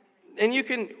 And you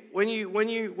can, when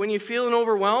you're feeling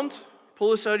overwhelmed,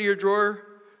 pull this out of your drawer,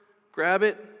 grab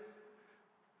it,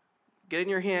 get it in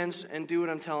your hands, and do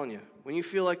what I'm telling you. When you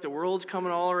feel like the world's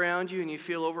coming all around you and you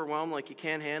feel overwhelmed, like you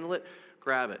can't handle it,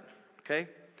 grab it, okay?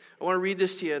 I want to read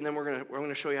this to you, and then we're going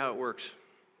to show you how it works.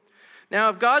 Now,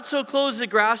 if God so clothes the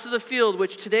grass of the field,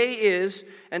 which today is,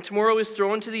 and tomorrow is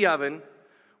thrown into the oven,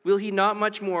 will he not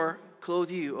much more clothe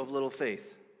you of little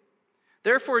faith?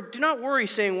 Therefore, do not worry,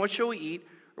 saying, what shall we eat,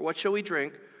 or what shall we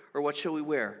drink, or what shall we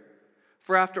wear?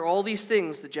 For after all these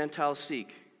things the Gentiles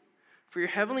seek. For your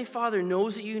heavenly Father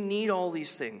knows that you need all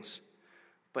these things.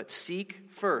 But seek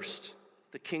first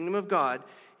the kingdom of God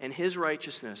and his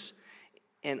righteousness,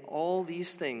 and all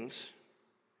these things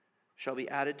shall be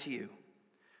added to you.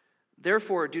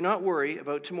 Therefore, do not worry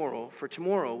about tomorrow, for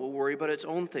tomorrow will worry about its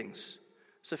own things.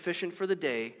 Sufficient for the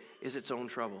day is its own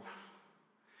trouble.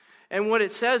 And what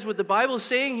it says, what the Bible is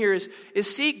saying here is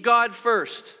seek God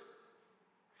first.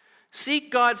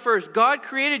 Seek God first. God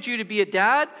created you to be a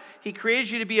dad. He created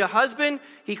you to be a husband.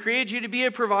 He created you to be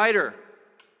a provider.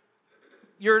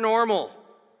 You're normal.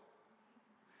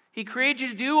 He created you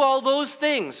to do all those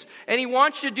things, and he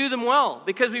wants you to do them well,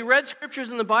 because we read scriptures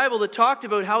in the Bible that talked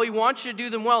about how he wants you to do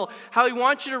them well, how he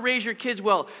wants you to raise your kids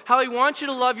well, how he wants you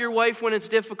to love your wife when it's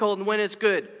difficult and when it's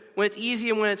good, when it's easy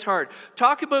and when it's hard.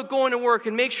 Talk about going to work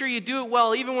and make sure you do it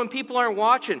well, even when people aren't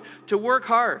watching, to work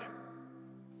hard.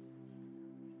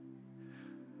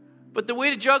 But the way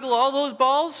to juggle all those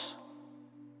balls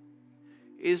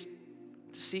is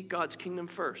to seek God's kingdom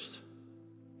first.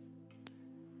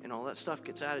 And all that stuff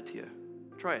gets added to you.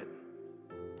 Try it.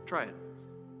 Try it.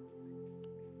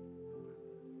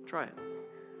 Try it.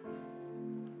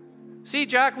 See,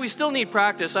 Jack, we still need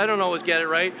practice. I don't always get it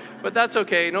right, but that's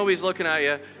okay. Nobody's looking at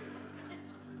you.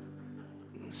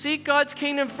 Seek God's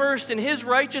kingdom first and his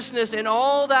righteousness, and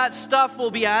all that stuff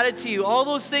will be added to you. All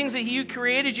those things that he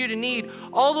created you to need,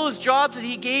 all those jobs that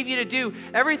he gave you to do,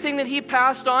 everything that he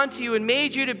passed on to you and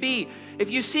made you to be.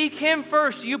 If you seek him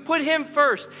first, you put him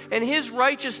first and his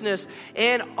righteousness,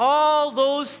 and all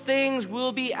those things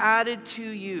will be added to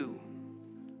you.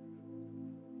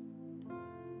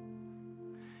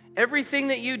 Everything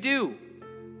that you do,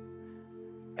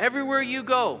 everywhere you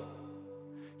go,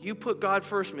 you put God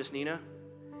first, Miss Nina.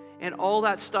 And all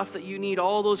that stuff that you need,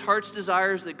 all those heart's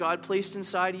desires that God placed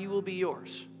inside of you will be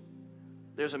yours.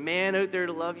 There's a man out there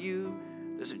to love you.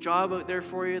 There's a job out there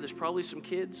for you. There's probably some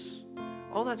kids.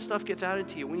 All that stuff gets added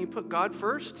to you. When you put God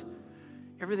first,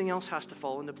 everything else has to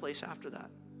fall into place after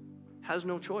that. Has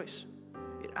no choice.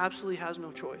 It absolutely has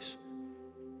no choice.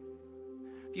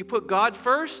 If you put God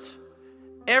first,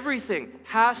 everything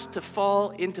has to fall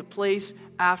into place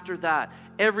after that.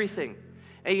 Everything.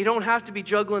 And you don't have to be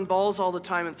juggling balls all the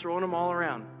time and throwing them all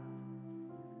around.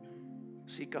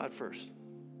 Seek God first.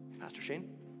 Pastor Shane?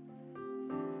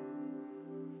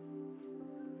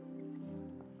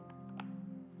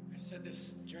 I said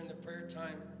this during the prayer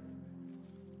time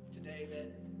today,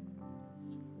 that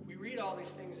we read all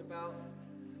these things about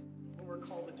what we're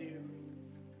called to do.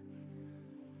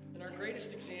 And our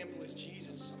greatest example is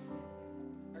Jesus.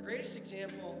 Our greatest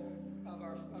example of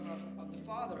the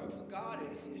Father, of who God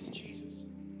is Jesus.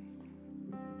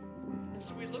 And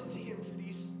so we look to him for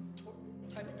these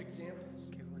type of examples.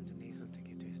 Give one to Nathan to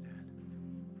get to his dad.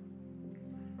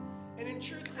 And in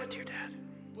truth, That's your dad.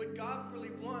 what God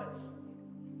really wants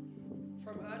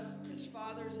from us as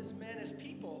fathers, as men, as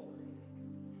people,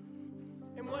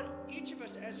 and what each of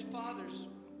us as fathers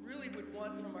really would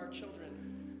want from our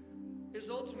children is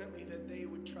ultimately that they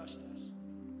would trust us.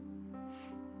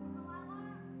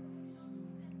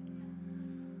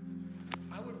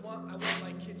 I want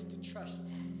my kids to trust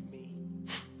me.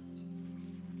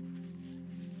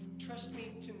 Trust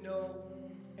me to know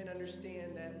and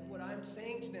understand that what I'm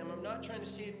saying to them, I'm not trying to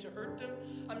say it to hurt them.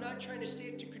 I'm not trying to say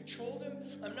it to control them.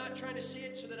 I'm not trying to say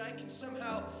it so that I can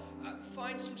somehow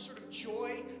find some sort of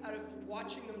joy out of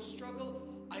watching them struggle.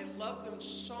 I love them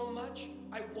so much.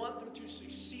 I want them to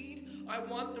succeed. I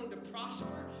want them to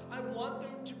prosper. I want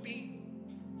them to be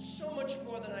so much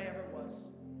more than I ever was.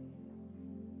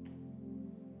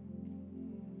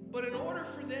 But in order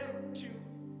for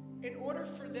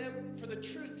the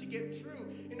truth to get through,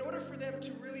 in order for them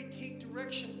to really take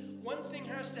direction, one thing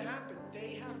has to happen.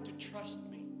 They have to trust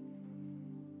me.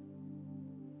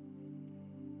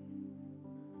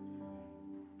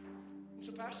 And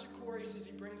so Pastor Cory says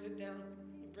he brings it down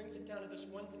to this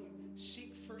one thing: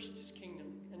 seek first his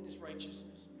kingdom and his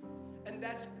righteousness. And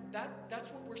that's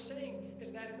what we're saying,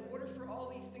 is that in order for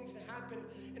all these things to happen,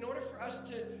 in order for us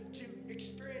to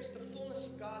experience the fullness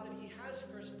of God that he has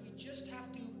for us, we just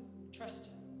have to trust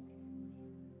him.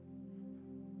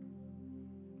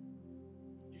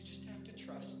 You just have to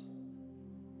trust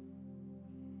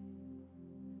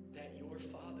that your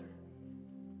Father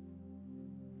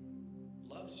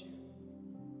loves you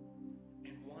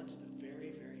and wants the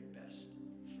very, very best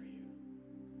for you.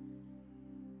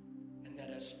 And that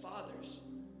as fathers,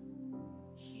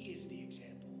 he is the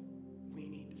example we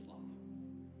need to follow.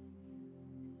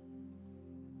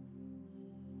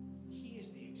 He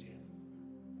is the example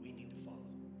we need to follow.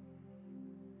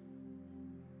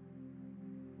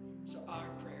 So our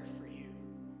prayer for you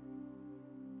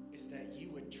is that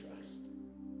you would trust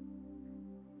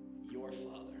your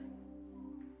Father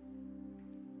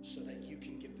so that you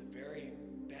can give the very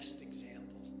best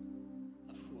example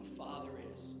of who a father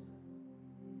is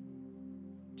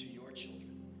to your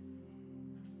children,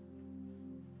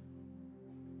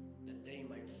 that they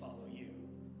might follow you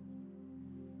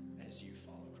as you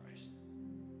follow Christ.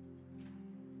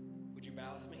 Would you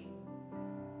bow with me?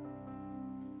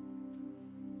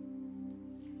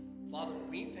 Father,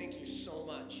 we thank you so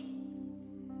much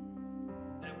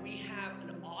that we have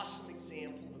an awesome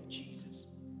example of Jesus.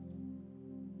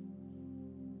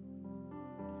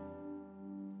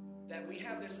 That we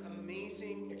have this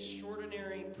amazing,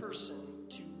 extraordinary person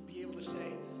to be able to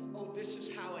say, oh, this is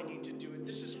how I need to do it.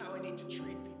 This is how I need to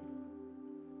treat people.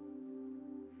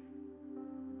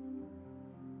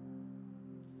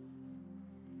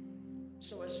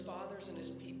 so as fathers and as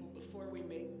people, before we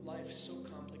make life so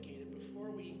complicated,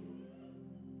 before we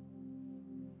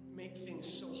make things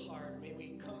so hard, may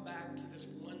we come back to this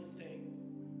one thing.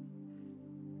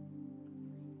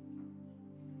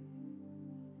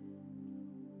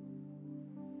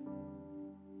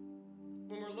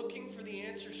 When we're looking for the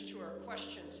answers to our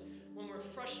questions, when we're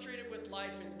frustrated with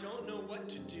life and don't know what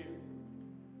to do,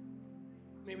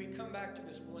 may we come back to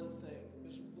this one thing,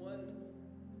 this one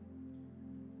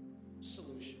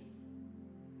solution.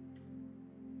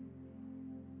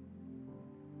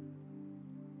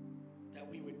 That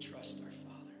we would trust our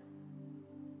Father.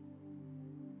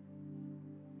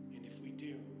 And if we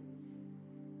do,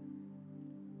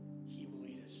 He will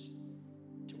lead us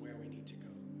to where we need to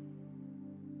go.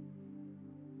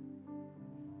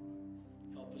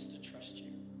 Help us to trust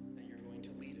You, that You're going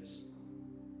to lead us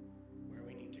where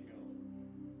we need to go.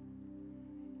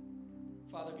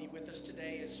 Father, be with us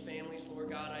today as families. Lord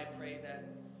God, I pray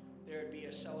that there would be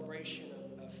a celebration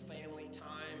of family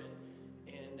time.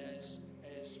 And as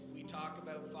we talk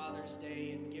about Father's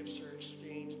Day and gifts are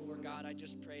exchanged, Lord God, I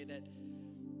just pray that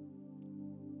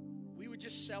we would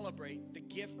just celebrate the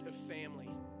gift of family.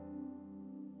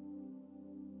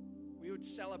 We would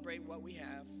celebrate what we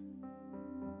have.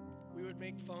 We would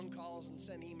make phone calls and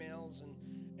send emails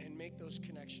and make those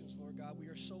connections, Lord God. We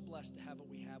are so blessed to have what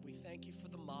we have. We thank You for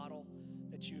the model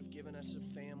that You have given us of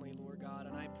family, Lord God.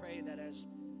 And I pray that as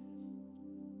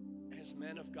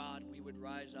men of God, we would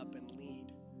rise up and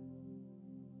lead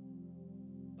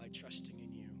by trusting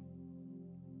in You.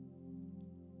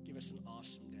 Give us an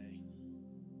awesome day.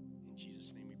 In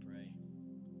Jesus' name we pray.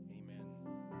 Amen.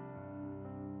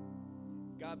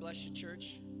 God bless you,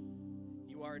 church.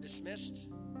 You are dismissed.